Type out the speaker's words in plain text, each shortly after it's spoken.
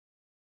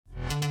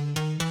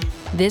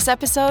This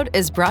episode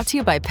is brought to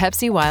you by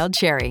Pepsi Wild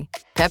Cherry.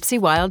 Pepsi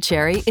Wild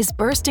Cherry is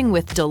bursting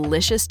with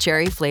delicious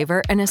cherry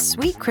flavor and a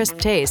sweet, crisp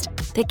taste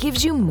that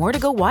gives you more to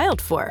go wild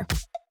for.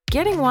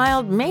 Getting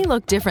wild may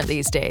look different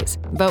these days,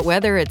 but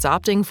whether it's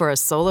opting for a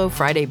solo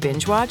Friday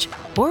binge watch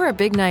or a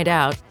big night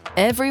out,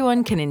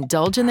 everyone can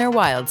indulge in their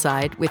wild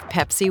side with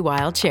Pepsi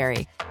Wild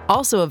Cherry.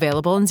 Also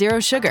available in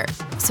Zero Sugar.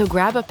 So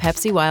grab a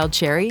Pepsi Wild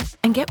Cherry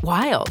and get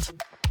wild.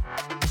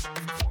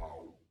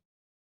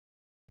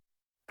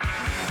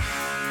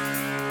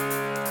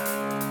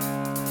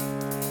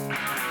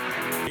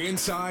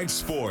 Inside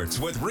Sports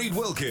with Reed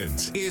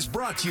Wilkins is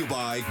brought to you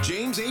by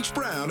James H.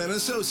 Brown and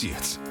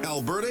Associates,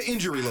 Alberta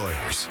Injury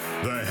Lawyers,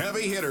 the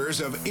heavy hitters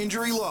of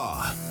injury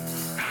law.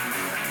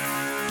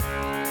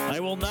 I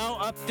will now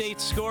update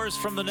scores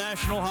from the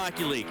National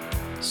Hockey League.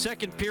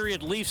 Second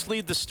period, Leafs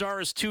lead the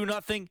Stars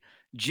 2-0.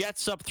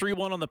 Jets up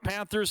 3-1 on the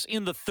Panthers.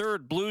 In the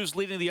third, Blues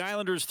leading the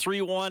Islanders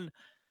 3-1.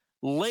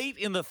 Late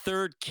in the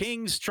third,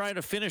 Kings trying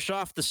to finish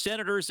off the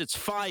Senators. It's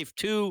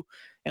 5-2,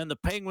 and the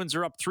Penguins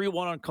are up 3-1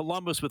 on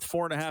Columbus with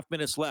 4.5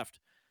 minutes left.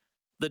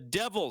 The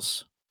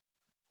Devils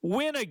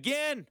win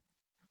again.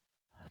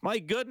 My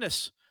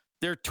goodness.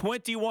 They're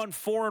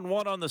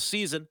 21-4-1 on the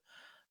season.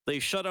 They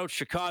shut out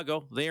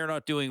Chicago. They are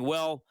not doing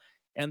well.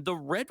 And the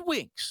Red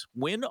Wings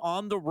win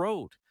on the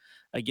road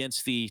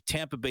against the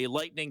Tampa Bay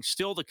Lightning.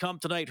 Still to come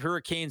tonight,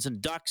 Hurricanes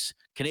and Ducks.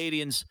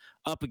 Canadians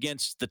up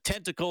against the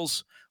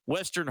Tentacles.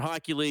 Western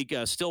Hockey League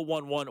still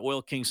 1-1.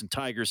 Oil Kings and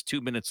Tigers.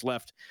 2 minutes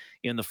left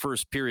in the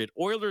first period.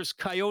 Oilers,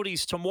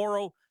 Coyotes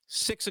tomorrow,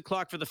 6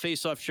 o'clock for the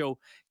face-off show.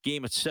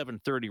 Game at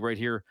 7:30 right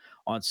here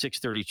on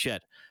 630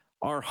 Chet.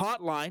 Our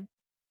hotline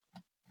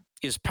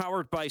is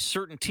powered by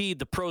CertainTeed,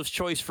 the pro's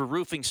choice for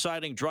roofing,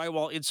 siding,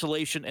 drywall,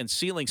 insulation, and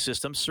ceiling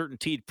systems.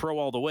 CertainTeed Pro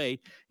all the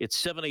way. It's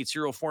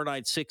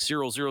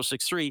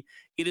 780-496-0063.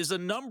 It is a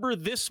number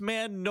this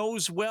man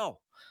knows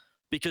well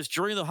because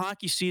during the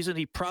hockey season,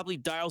 he probably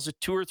dials it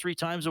 2 or 3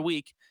 times a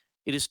week.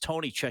 It is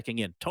Tony checking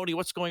in. Tony,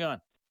 what's going on?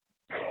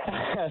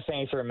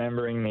 Thanks for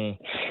remembering me.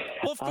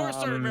 Well, of course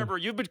I remember.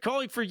 You've been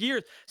calling for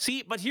years.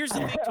 See, but here's the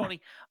thing, Tony.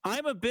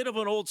 I'm a bit of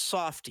an old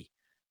softy.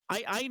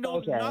 I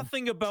know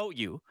nothing about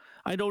you.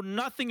 I know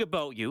nothing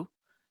about you,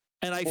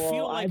 and I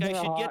feel like I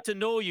should get to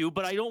know you,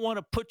 but I don't want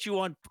to put you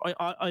on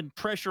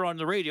pressure on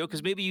the radio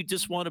because maybe you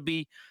just want to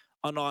be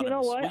anonymous. You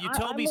know what? Will you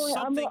tell me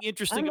something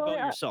interesting about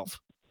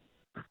yourself?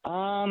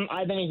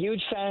 I've been a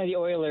huge fan of the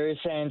Oilers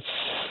since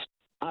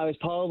I was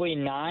probably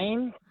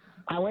 9.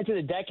 I went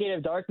through the decade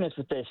of darkness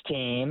with this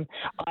team.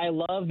 I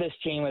love this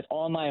team with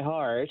all my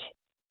heart.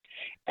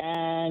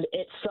 And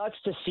it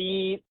sucks to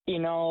see,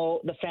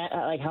 the fan,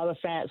 like how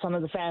some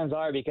of the fans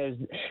are, because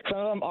some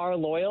of them are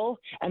loyal,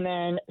 and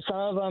then some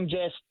of them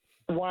just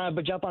want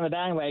to jump on the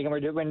bandwagon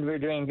when we're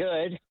doing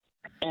good.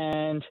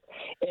 And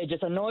it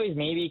just annoys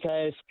me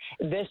because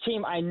this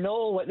team, I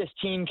know what this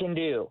team can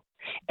do.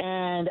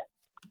 And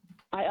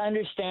I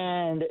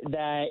understand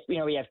that,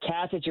 we have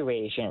cap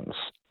situations,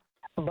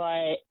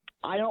 but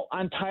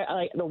I'm tired.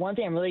 Like, the one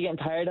thing I'm really getting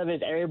tired of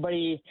is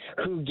everybody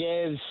who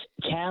gives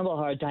Campbell a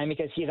hard time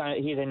because he's on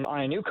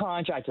a new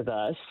contract with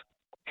us.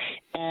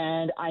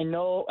 And I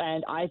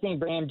think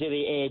bringing him to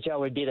the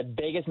AHL would be the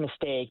biggest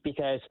mistake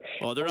because.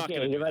 Well, they're not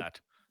going to do that.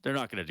 They're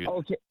not going to do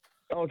that.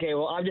 Okay.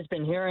 Well, I've just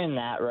been hearing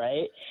that,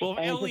 right? Well,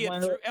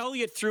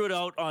 Elliot threw it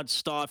out on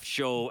Stoff's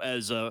show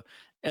as a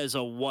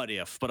what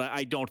if, but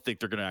I don't think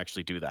they're going to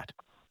actually do that.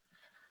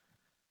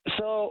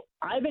 So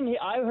I've been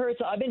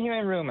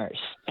hearing rumors,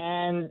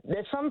 and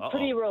there's some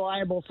pretty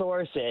reliable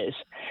sources.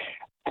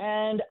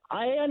 And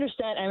I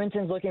understand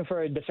Edmonton's looking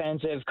for a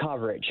defensive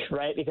coverage,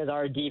 right? Because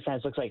our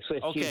defense looks like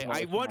Swiss cheese. Okay,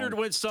 I wondered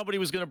when somebody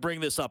was going to bring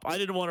this up. I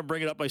didn't want to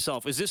bring it up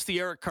myself. Is this the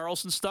Erik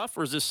Karlsson stuff,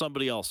 or is this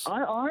somebody else?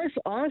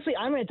 Honestly,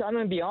 I'm going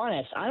to be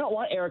honest. I don't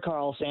want Erik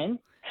Karlsson.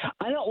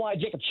 I don't want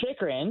Jakob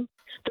Chychrun.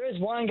 There's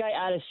one guy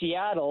out of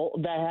Seattle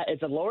that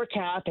it's a lower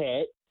cap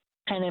hit.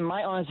 And in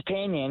my honest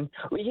opinion,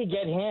 we could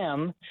get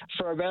him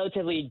for a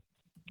relatively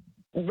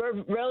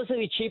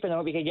cheaper than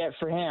what we could get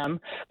for him.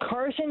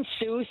 Carson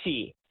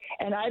Soucy.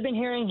 And I've been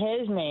hearing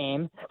his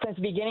name since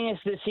the beginning of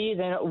the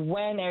season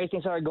when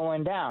everything started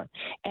going down.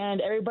 And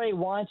everybody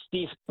wants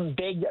these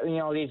big,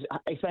 these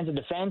expensive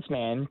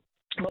defensemen.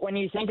 But when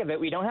you think of it,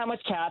 we don't have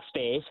much cap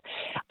space.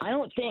 I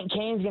don't think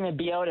Kane's going to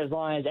be out as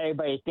long as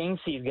everybody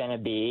thinks he's going to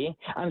be.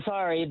 I'm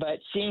sorry, but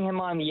seeing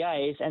him on the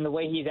ice and the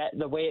way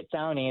it's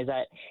sounding is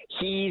that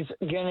he's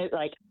going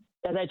to,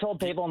 as I told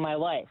people in my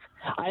life,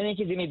 I think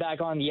he's going to be back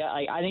on the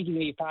I think he's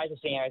going to be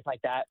practicing and everything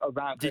like that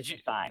around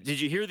Christmas time.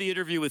 Did you hear the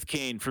interview with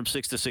Kane from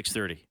 6 to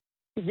 6:30?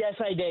 Yes,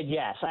 I did.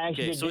 Yes, I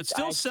actually did. So it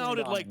still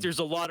sounded like there's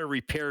a lot of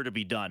repair to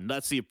be done.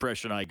 That's the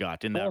impression I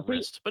got in that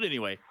wrist. But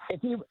anyway, if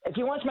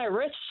he wants my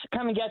wrists,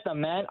 come and get them,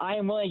 man. I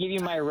am willing to give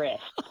you my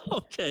wrist.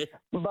 Okay.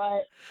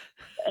 But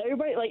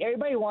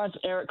everybody wants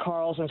Erik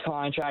Karlsson's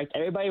contract.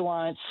 Everybody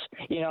wants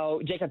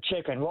Jakob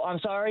Chychrun. Well,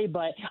 I'm sorry,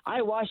 but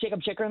I watched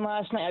Jakob Chychrun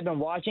last night. I've been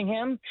watching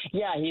him.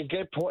 Yeah, he's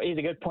good. He's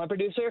a good point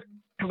producer,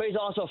 but he's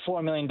also a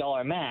 $4 million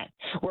man.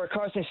 Where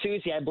Carson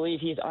Soucy, I believe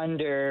he's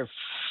under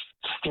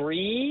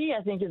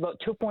I think he's about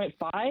 2.5.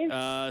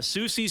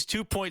 Soucy's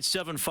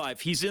 2.75.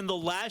 He's in the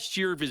last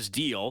year of his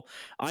deal.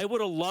 I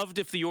would have loved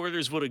if the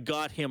Oilers would have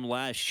got him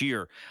last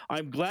year.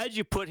 I'm glad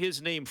you put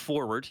his name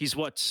forward. He's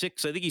what,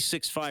 6? I think he's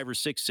 6'5" or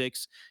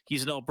 6'6".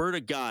 He's an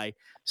Alberta guy.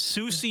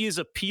 Soucy is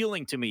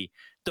appealing to me.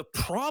 The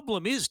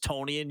problem is,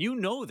 Tony, and you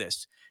know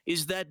this,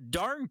 is that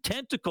darn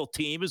Tentacle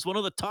team is one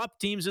of the top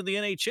teams in the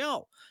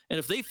NHL. And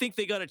if they think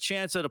they got a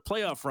chance at a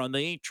playoff run,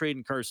 they ain't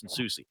trading Carson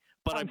Soucy.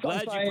 But I'm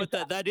glad you put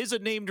that. That is a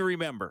name to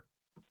remember.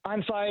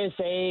 I'm sorry to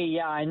say,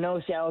 yeah, I know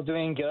Seattle's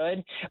doing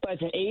good, but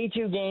it's an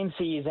 82-game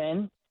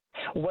season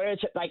where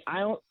it's like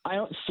I don't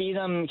see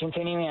them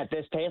continuing at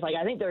this pace. Like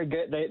I think they're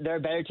good. They're a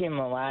better team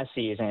than last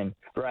season,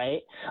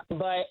 right?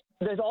 But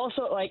there's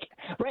also like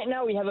right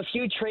now we have a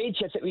few trade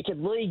chips that we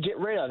could really get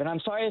rid of. And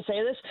I'm sorry to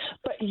say this,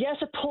 but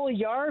Jesse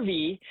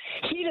Puljujarvi,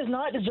 he does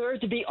not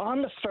deserve to be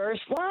on the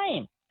first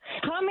line.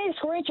 How many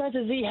scoring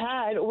chances he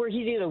had where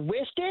he's either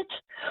whiffed it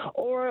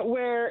or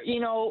where,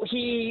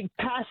 he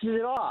passes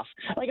it off?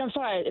 Like, I'm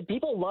sorry,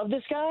 people love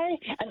this guy,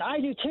 and I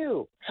do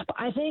too. But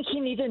I think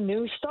he needs a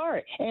new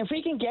start. And if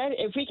we can get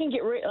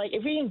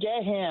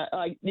him,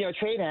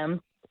 trade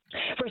him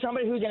for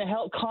somebody who's going to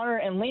help Connor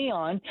and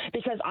Leon,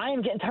 because I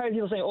am getting tired of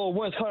people saying, oh,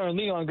 when's Connor and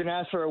Leon going to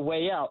ask for a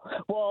way out?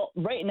 Well,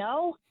 right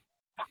now,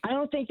 I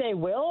don't think they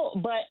will,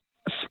 but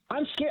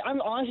I'm scared. I'm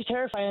honestly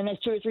terrified in the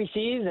next 2 or 3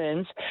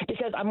 seasons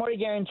because I'm already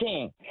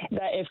guaranteeing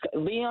that if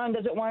Leon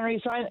doesn't want to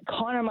resign,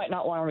 Connor might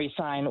not want to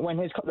resign when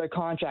their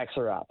contracts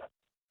are up.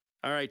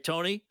 All right,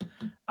 Tony,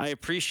 I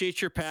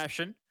appreciate your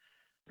passion.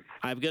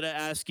 I'm going to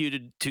ask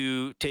you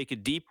to take a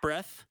deep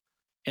breath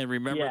and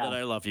remember that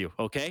I love you.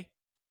 Okay?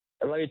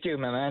 I love you too,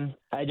 man.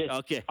 I'm just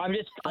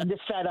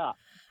fed up.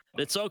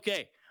 It's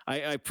okay. I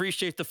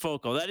appreciate the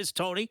focal. That is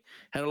Tony.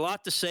 Had a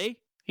lot to say.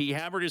 He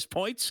hammered his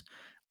points.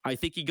 I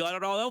think he got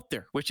it all out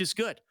there, which is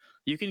good.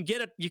 You can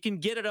get it. You can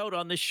get it out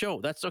on this show.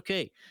 That's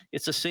okay.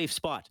 It's a safe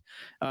spot.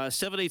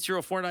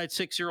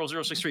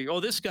 780-496-0063.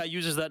 Oh, this guy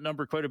uses that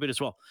number quite a bit as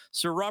well.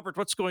 Sir Robert,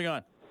 what's going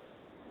on?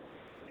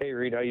 Hey,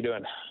 Reed, how you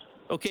doing?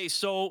 Okay,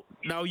 so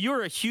now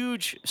you're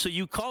so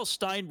you call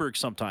Steinberg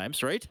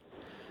sometimes, right?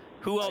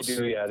 Who else? I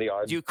do, yeah, the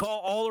odds. Do you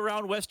call all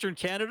around Western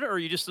Canada, or are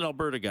you just an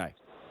Alberta guy?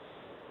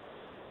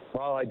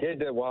 Well, I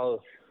did.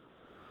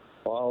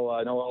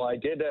 I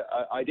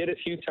did a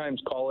few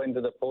times call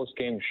into the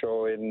post-game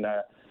show in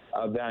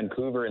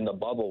Vancouver in the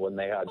bubble when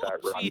they had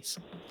that run.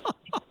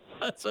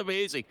 That's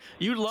amazing.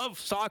 You love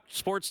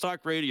sports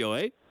talk radio,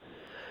 eh?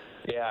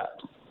 Yeah,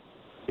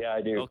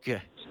 I do.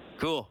 Okay,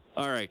 cool.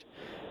 All right.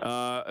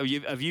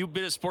 Have you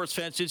been a sports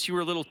fan since you were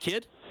a little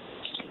kid?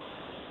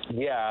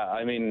 Yeah,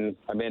 the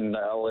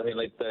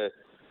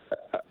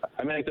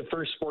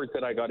first sport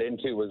that I got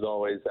into was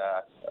always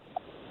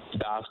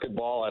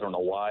basketball. I don't know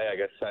why. I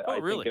guess I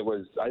think it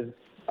was. I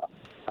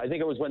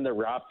think it was when the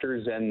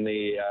Raptors and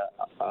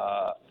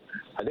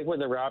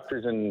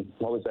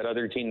what was that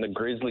other team, the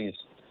Grizzlies,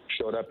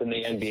 showed up in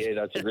the NBA.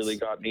 That's what really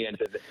got me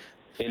into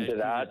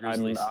that.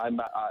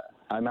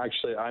 I'm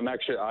actually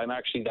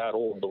that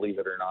old, believe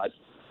it or not.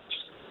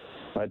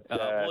 But,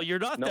 well, you're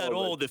not that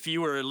old if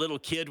you were a little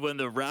kid when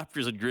the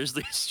Raptors and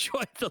Grizzlies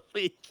joined the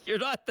league. You're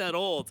not that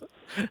old.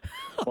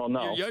 Well,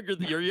 no.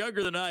 You're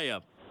younger than I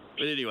am.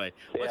 But anyway,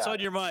 what's on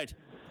your mind?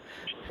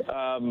 But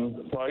I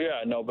mean,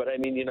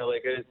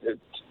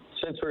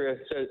 since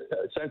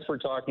we're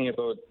talking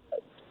about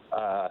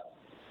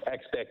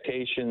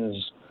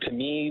expectations, to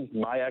me,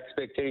 my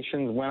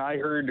expectations when I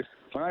heard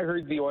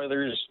the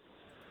Oilers,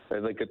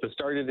 like at the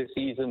start of the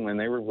season when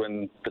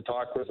the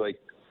talk was like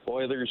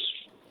Oilers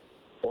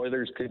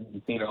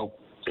could,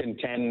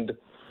 contend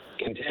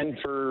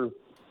for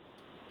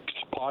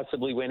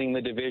possibly winning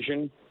the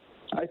division.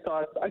 I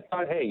thought,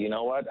 hey, you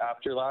know what?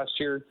 After last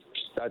year,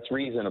 that's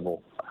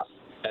reasonable.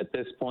 At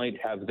this point,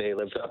 have they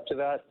lived up to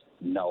that?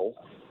 No.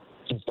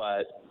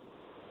 But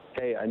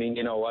hey, I mean,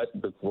 you know what?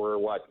 We're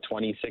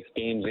 26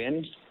 games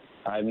in.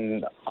 I've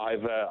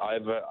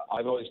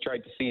always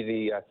tried to see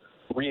the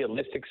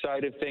realistic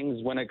side of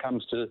things when it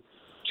comes to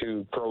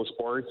pro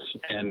sports,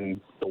 and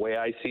the way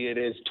I see it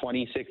is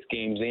 26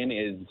 games in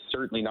is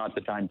certainly not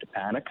the time to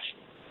panic.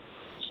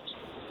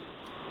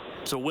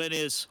 So when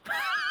is?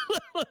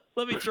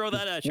 Let me throw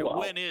that at you. Well,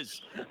 when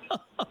is?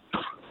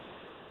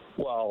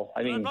 Well,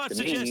 I mean, I'm not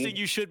suggesting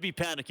you should be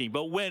panicking,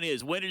 but when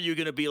is? When are you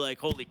going to be like,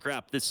 holy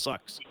crap, this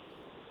sucks?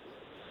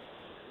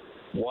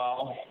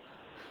 Well,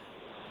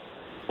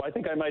 I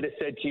think I might have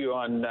said to you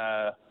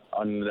I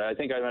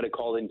think I might have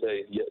called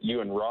into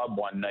you and Rob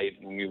one night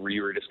when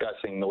you were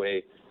discussing the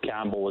way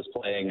Campbell was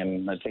playing,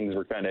 and things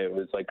were it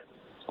was like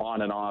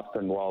on and off,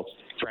 and well,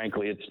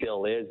 frankly, it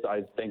still is.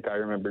 I think I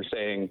remember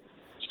saying,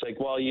 it's like,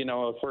 well,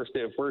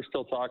 if we're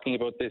still talking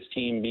about this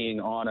team being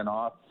on and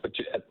off, but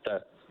at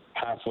the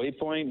halfway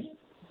point,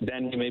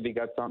 then you maybe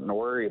got something to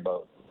worry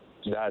about.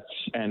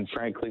 And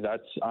frankly,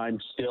 I'm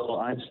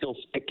still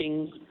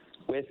sticking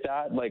with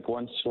that. Like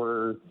once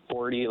we're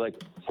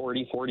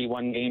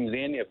 41 games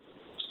in, if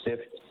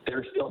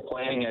they're still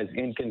playing as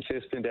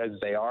inconsistent as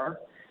they are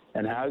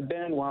and have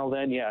been, well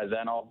then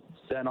I'll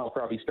then I'll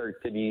probably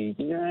start to be,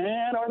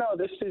 I don't know.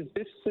 This is.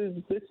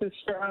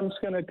 I'm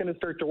just gonna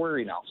start to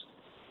worry now.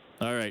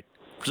 All right,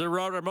 Sir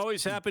Robert, I'm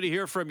always happy to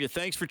hear from you.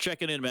 Thanks for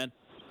checking in, man.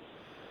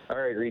 All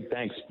right, Reed.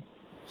 Thanks.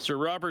 Sir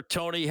Robert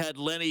Tony had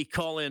Lenny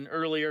call in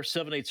earlier,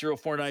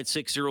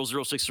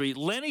 780-496-0063.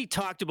 Lenny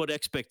talked about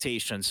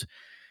expectations,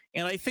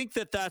 and I think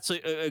that that's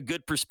a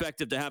good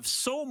perspective to have.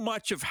 So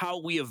much of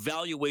how we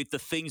evaluate the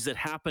things that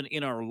happen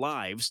in our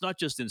lives, not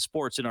just in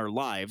sports, in our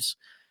lives,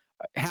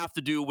 have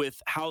to do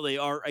with how they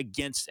are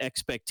against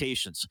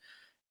expectations.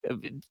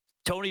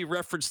 Tony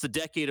referenced the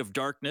decade of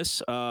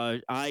darkness.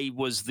 I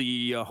was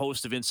the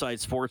host of Inside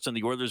Sports on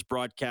the Oilers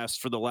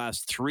broadcast for the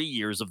last 3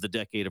 years of the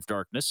decade of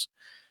darkness.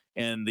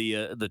 And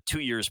the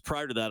 2 years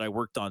prior to that, I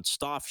worked on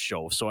Stoff's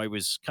show. So I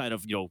was kind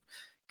of,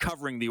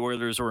 covering the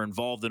Oilers or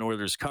involved in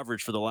Oilers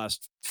coverage for the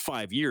last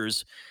 5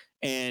 years.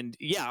 And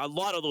yeah, a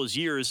lot of those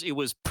years, it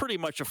was pretty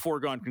much a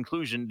foregone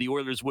conclusion. The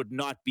Oilers would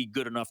not be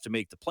good enough to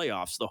make the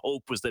playoffs. The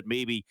hope was that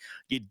maybe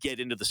you'd get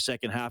into the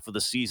second half of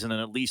the season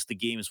and at least the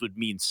games would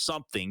mean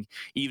something,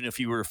 even if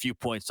you were a few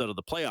points out of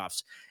the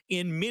playoffs.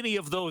 In many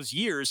of those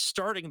years,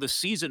 starting the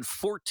season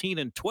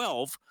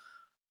 14-12,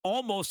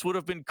 almost would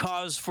have been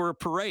cause for a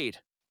parade.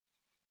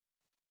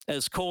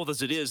 As cold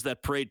as it is,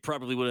 that parade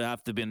probably would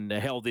have to been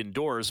held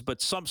indoors,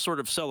 but some sort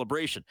of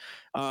celebration.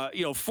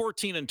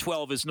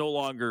 14-12 is no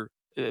longer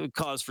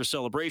cause for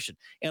celebration.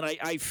 And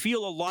I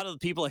feel a lot of the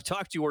people I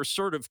talk to are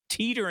sort of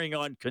teetering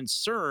on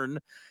concern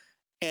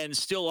and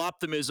still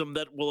optimism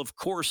that, well, of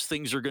course,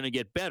 things are going to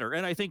get better.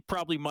 And I think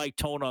probably my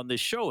tone on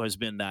this show has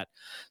been that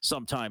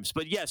sometimes.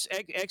 But yes,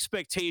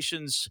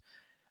 expectations,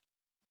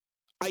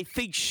 I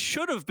think,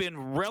 should have been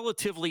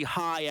relatively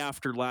high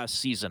after last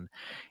season.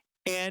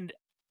 And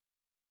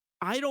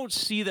I don't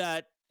see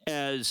that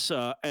as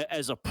a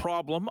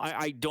problem.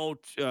 I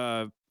don't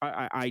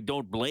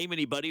blame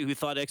anybody who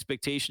thought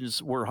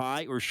expectations were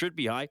high or should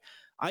be high.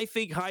 I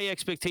think high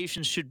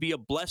expectations should be a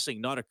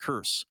blessing, not a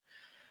curse.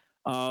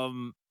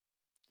 I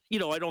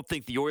don't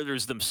think the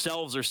Oilers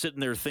themselves are sitting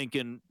there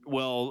thinking,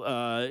 well,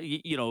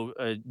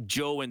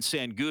 Joe and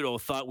Sangudo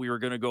thought we were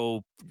going to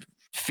go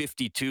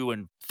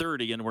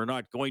 52-30, and we're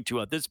not going to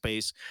at this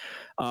pace.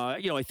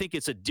 I think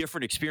it's a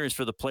different experience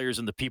for the players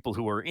and the people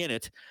who are in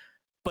it.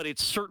 But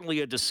it's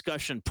certainly a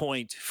discussion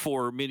point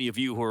for many of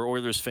you who are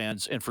Oilers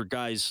fans and for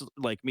guys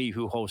like me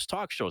who host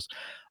talk shows.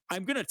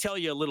 I'm going to tell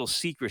you a little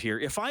secret here.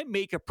 If I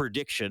make a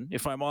prediction,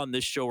 if I'm on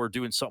this show or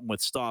doing something with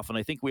Stoff, and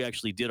I think we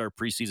actually did our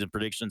preseason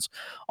predictions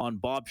on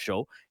Bob's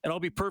show, and I'll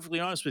be perfectly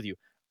honest with you,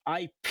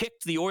 I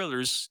picked the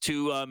Oilers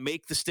to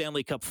make the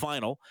Stanley Cup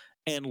final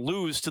and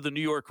lose to the New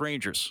York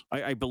Rangers.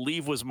 I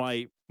believe was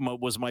my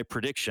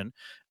prediction.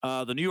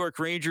 The New York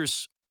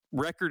Rangers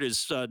record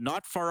is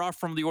not far off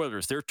from the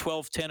Oilers. They're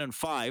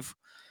 12-10-5.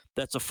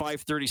 That's a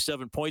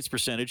 .537 points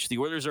percentage. The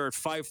Oilers are at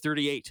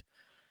 .538.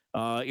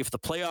 If the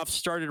playoffs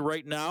started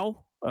right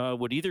now,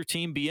 would either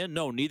team be in?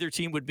 No, neither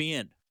team would be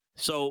in.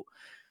 So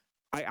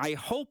I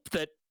hope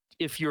that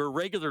if you're a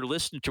regular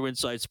listener to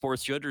Inside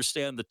Sports, you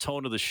understand the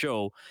tone of the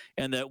show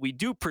and that we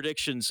do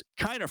predictions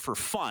kind of for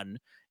fun.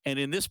 And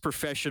in this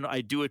profession,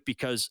 I do it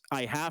because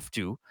I have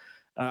to.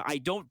 I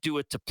don't do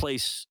it to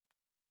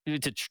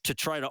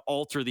try to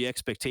alter the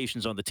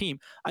expectations on the team.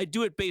 I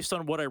do it based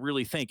on what I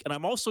really think. And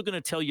I'm also going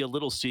to tell you a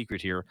little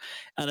secret here,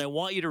 and I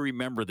want you to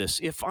remember this.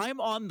 If I'm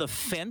on the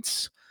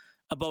fence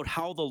about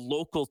how the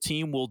local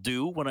team will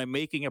do when I'm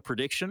making a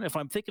prediction, if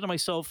I'm thinking to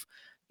myself,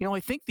 I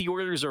think the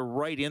Oilers are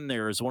right in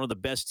there as one of the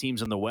best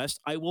teams in the West,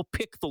 I will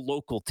pick the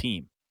local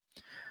team.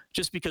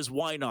 Just because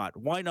why not?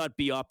 Why not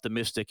be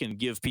optimistic and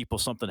give people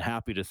something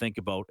happy to think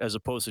about as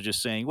opposed to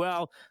just saying,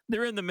 well,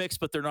 they're in the mix,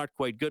 but they're not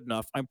quite good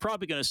enough. I'm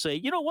probably going to say,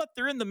 you know what?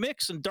 They're in the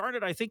mix, and darn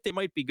it, I think they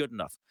might be good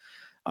enough.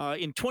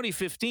 In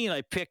 2015,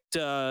 I picked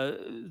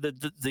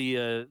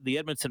the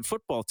Edmonton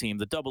football team,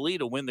 the Double E,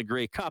 to win the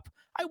Grey Cup.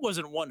 I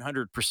wasn't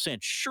 100%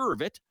 sure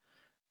of it,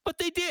 but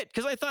they did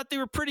because I thought they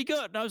were pretty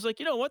good. And I was like,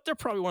 you know what? They're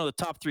probably one of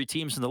the top 3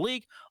 teams in the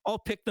league. I'll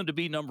pick them to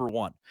be number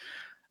 1.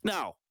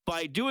 Now,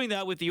 by doing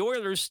that with the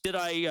Oilers, did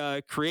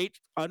I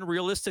create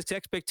unrealistic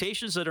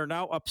expectations that are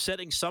now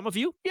upsetting some of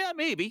you? Yeah,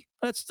 maybe.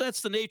 That's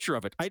the nature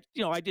of it. I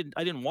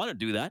didn't want to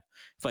do that.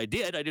 If I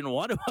did, I didn't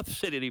want to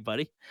upset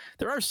anybody.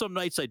 There are some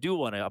nights I do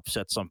want to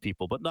upset some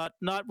people, but not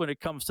when it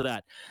comes to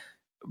that.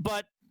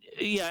 But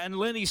yeah, and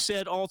Lenny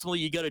said ultimately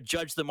you got to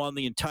judge them on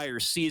the entire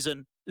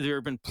season. There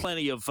have been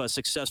plenty of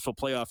successful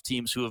playoff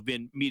teams who have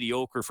been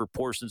mediocre for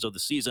portions of the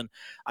season.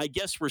 I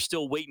guess we're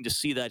still waiting to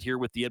see that here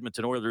with the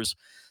Edmonton Oilers.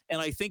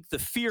 And I think the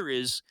fear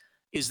is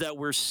that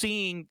we're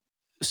seeing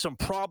some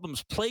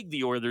problems plague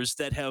the Oilers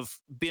that have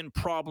been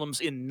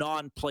problems in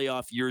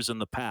non-playoff years in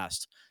the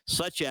past,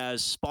 such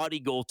as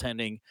spotty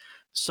goaltending,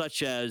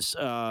 such as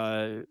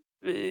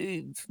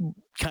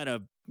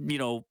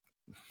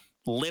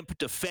limp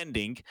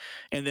defending,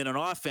 and then an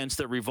offense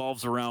that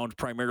revolves around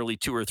primarily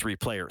 2 or 3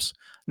 players.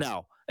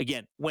 Now,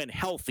 again, when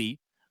healthy,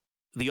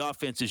 the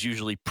offense is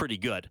usually pretty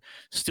good.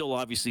 Still,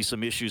 obviously,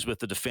 some issues with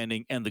the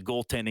defending and the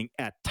goaltending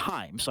at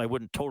times. I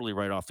wouldn't totally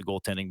write off the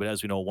goaltending, but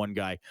as we know, one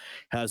guy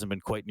hasn't been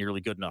quite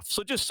nearly good enough.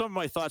 So just some of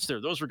my thoughts there.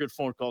 Those were good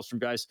phone calls from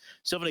guys.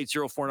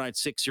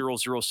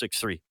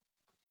 780-496-0063.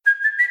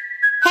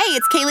 Hey,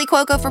 it's Kaylee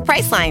Cuoco for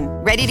Priceline.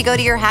 Ready to go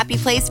to your happy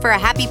place for a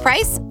happy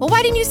price? Well,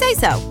 why didn't you say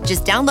so?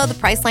 Just download the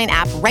Priceline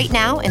app right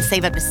now and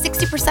save up to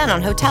 60%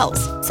 on hotels.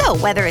 So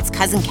whether it's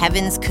Cousin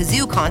Kevin's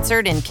Kazoo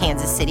Concert in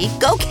Kansas City,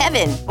 go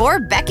Kevin, or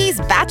Becky's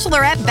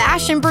Bachelorette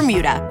Bash in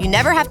Bermuda, you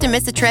never have to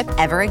miss a trip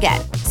ever again.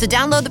 So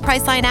download the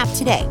Priceline app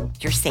today.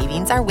 Your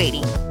savings are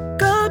waiting.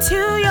 Go to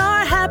your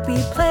happy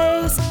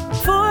place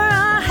for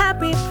a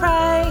happy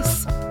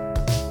price.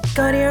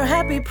 Go to your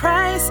happy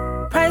price,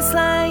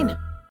 Priceline.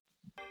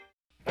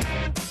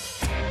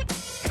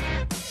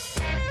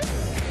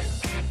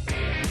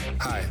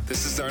 Hi,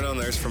 this is Darnell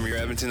Nurse from your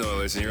Edmonton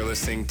Oilers, and you're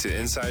listening to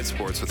Inside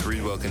Sports with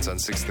Reed Wilkins on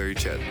 630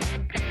 CHED.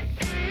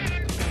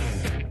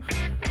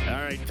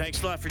 All right,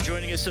 thanks a lot for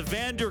joining us.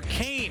 Evander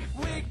Kane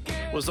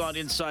was on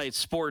Inside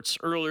Sports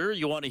earlier.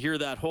 You want to hear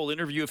that whole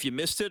interview if you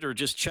missed it, or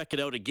just check it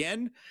out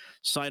again,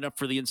 sign up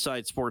for the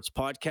Inside Sports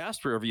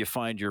podcast wherever you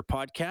find your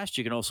podcast.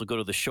 You can also go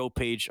to the show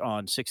page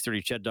on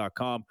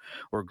 630ched.com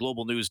or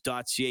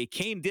globalnews.ca.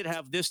 Kane did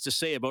have this to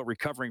say about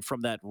recovering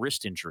from that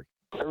wrist injury.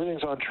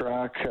 Everything's on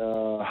track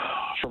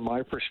from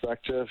my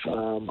perspective.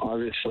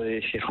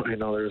 Obviously, I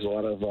know there's a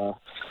lot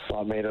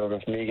made out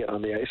of me getting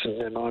on the ice,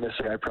 and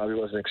honestly, I probably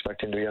wasn't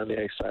expecting to be on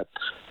the ice that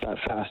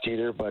fast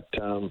either. But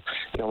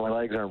my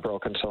legs aren't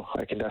broken, so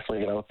I can definitely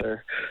get out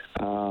there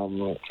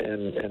and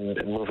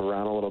move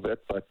around a little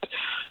bit. But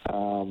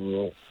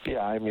I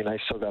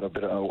still got a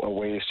bit of a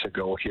ways to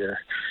go here,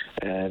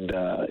 and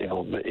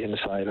the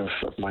inside of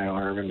my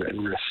arm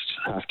and wrist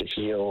have to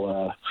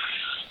heal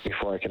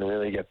before I can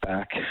really get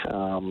back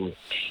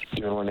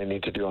doing what I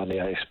need to do on the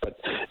ice. But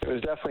it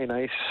was definitely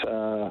nice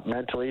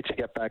mentally to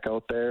get back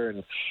out there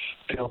and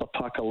feel the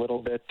puck a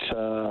little bit,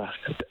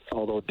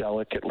 although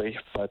delicately.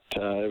 But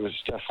it was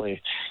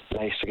definitely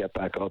nice to get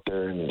back out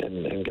there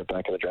and get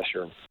back in the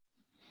dressing room.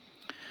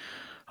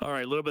 All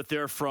right, a little bit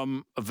there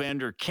from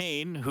Evander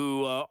Kane,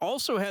 who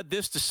also had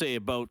this to say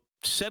about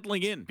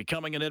settling in,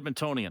 becoming an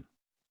Edmontonian.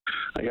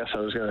 I guess I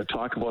was going to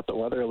talk about the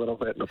weather a little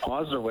bit in a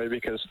positive way,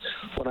 because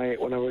when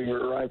we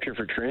arrived here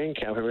for training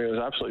camp, it was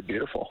absolutely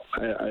beautiful.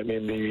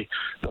 The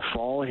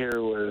fall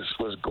here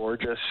was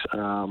gorgeous.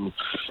 The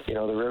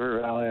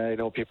River Valley, I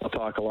know people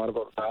talk a lot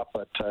about that,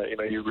 but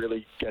you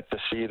really get to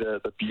see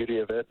the beauty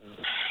of it.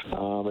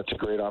 And it's a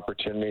great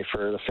opportunity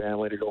for the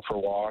family to go for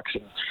walks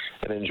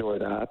and enjoy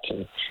that.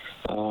 And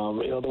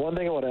the one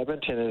thing about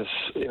Edmonton is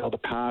the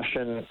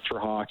passion for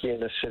hockey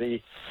in the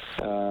city.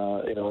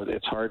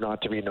 It's hard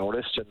not to be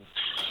noticed. And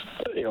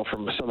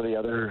from some of the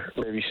other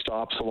maybe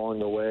stops along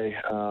the way,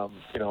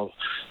 the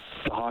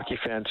hockey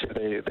fans,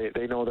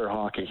 they know their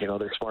hockey.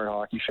 They're smart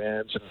hockey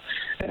fans,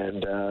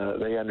 and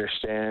they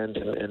understand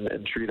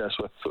and treat us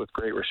with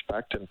great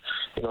respect. And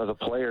as a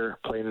player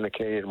playing in the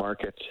Canadian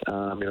market,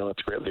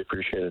 it's greatly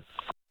appreciated.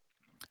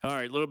 All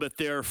right, a little bit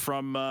there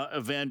from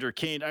Evander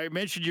Kane. I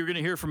mentioned you're going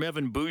to hear from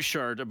Evan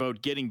Bouchard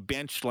about getting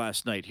benched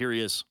last night. Here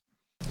he is.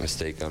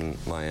 Mistake on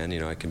my end.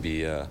 I can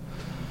be a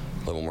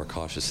little more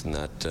cautious in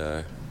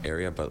that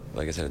area, but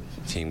like I said,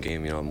 team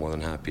game. I'm more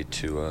than happy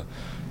to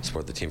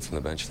support the team from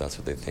the bench if that's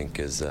what they think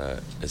is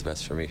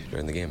best for me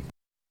during the game.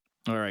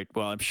 All right.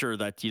 Well, I'm sure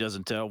that he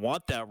doesn't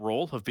want that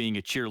role of being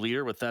a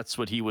cheerleader, but that's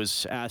what he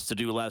was asked to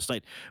do last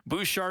night.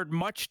 Bouchard,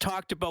 much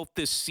talked about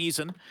this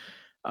season.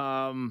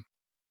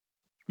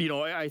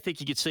 I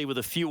think you could say with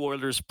a few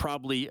Oilers,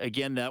 probably,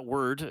 again, that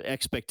word,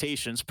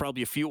 expectations,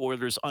 probably a few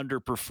Oilers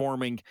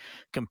underperforming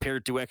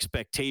compared to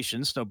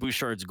expectations. Now,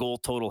 Bouchard's goal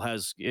total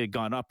has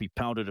gone up. He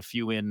pounded a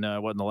few in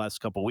the last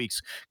couple of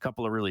weeks, a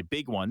couple of really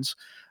big ones.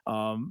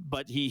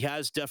 But he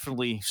has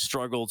definitely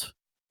struggled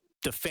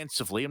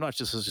defensively. I'm not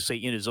just to say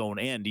in his own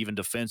end, even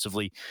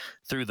defensively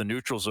through the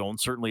neutral zone.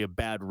 Certainly a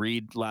bad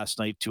read last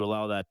night to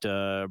allow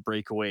that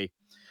breakaway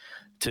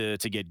to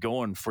get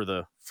going for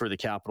the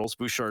Capitals.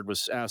 Bouchard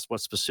was asked what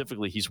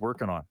specifically he's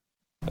working on.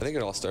 I think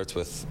it all starts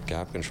with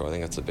gap control. I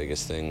think that's the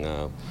biggest thing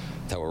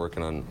that we're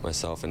working on,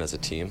 myself and as a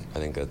team. I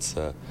think that's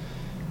a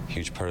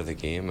huge part of the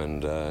game,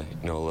 and a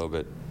little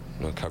bit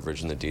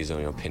coverage in the D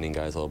zone, pinning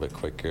guys a little bit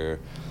quicker,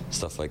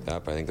 stuff like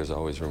that. But I think there's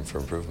always room for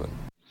improvement.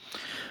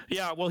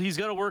 Yeah, well, he's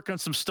got to work on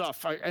some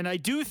stuff. I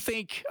do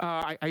think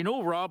I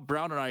know Rob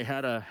Brown and I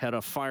had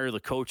a fire the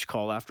coach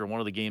call after one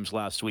of the games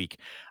last week.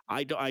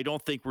 I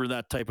don't think we're in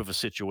that type of a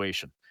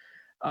situation.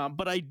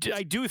 But I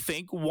do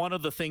think one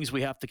of the things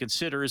we have to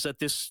consider is that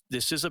this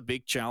is a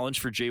big challenge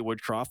for Jay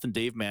Woodcroft and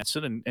Dave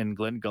Manson and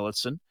Glenn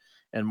Gulletson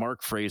and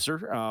Mark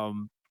Fraser.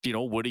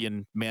 Woody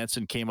and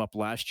Manson came up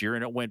last year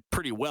and it went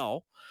pretty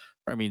well.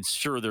 I mean,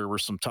 sure, there were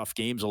some tough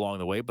games along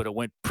the way, but it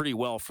went pretty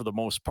well for the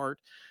most part.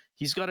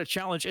 He's got a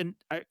challenge, and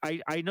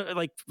I know,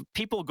 like,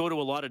 people go to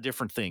a lot of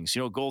different things,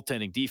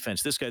 goaltending,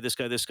 defense, this guy.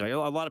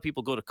 A lot of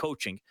people go to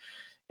coaching,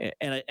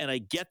 and I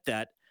get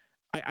that.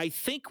 I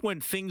think when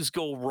things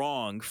go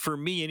wrong, for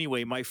me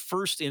anyway, my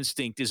first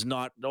instinct is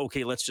not,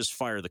 okay, let's just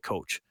fire the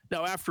coach.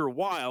 Now, after a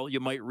while, you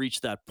might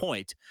reach that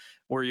point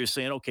where you're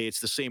saying, okay,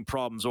 it's the same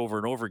problems over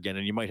and over again,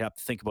 and you might have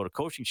to think about a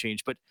coaching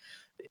change. But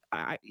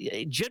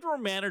general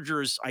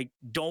managers, I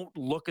don't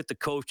look at the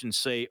coach and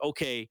say,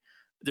 okay,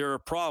 there are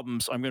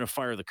problems, I'm going to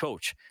fire the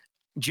coach.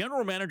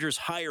 General managers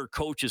hire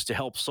coaches to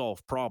help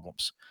solve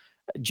problems.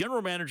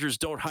 General managers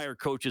don't hire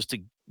coaches to,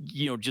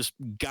 just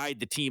guide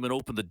the team and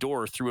open the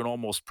door through an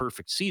almost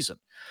perfect season.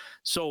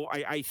 So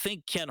I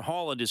think Ken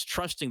Holland is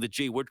trusting that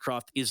Jay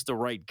Woodcroft is the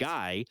right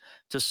guy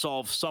to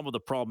solve some of the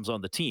problems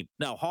on the team.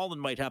 Now,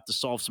 Holland might have to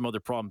solve some other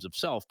problems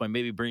himself by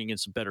maybe bringing in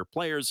some better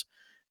players.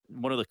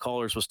 One of the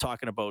callers was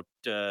talking about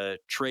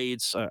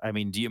trades.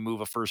 Do you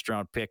move a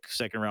first-round pick,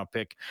 second-round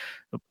pick?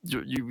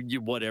 You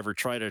whatever.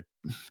 Try to.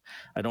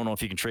 I don't know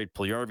if you can trade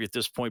Puljujarvi at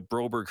this point,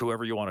 Broberg,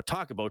 whoever you want to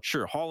talk about.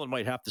 Sure, Holland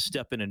might have to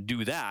step in and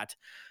do that.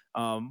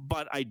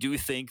 But I do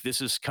think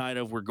this is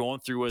we're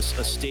going through a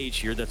stage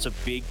here that's a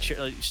big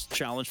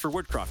challenge for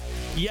Woodcroft.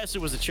 Yes,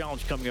 it was a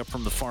challenge coming up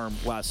from the farm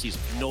last season,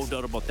 no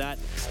doubt about that.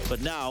 But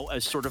now,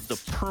 as sort of the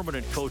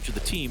permanent coach of the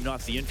team,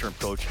 not the interim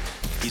coach,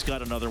 he's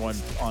got another one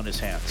on his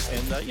hands.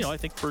 And, I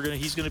think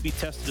he's going to be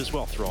tested as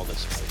well through all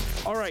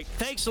this. All right,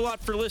 thanks a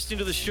lot for listening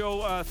to the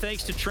show.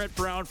 Thanks to Trent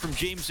Brown from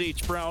James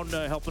H. Brown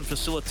helping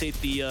facilitate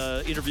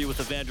the interview with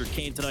Evander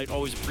Kane tonight.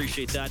 Always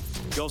appreciate that.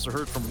 You also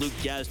heard from Luke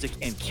Gazdick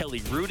and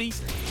Kelly Rudy.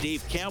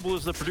 Dave Campbell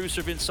is the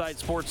producer of Inside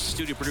Sports.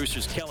 Studio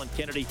producers Kellen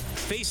Kennedy.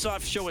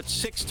 Face-off show at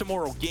 6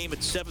 tomorrow. Game at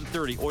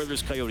 7:30.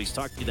 Oilers Coyotes.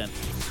 Talk to you then.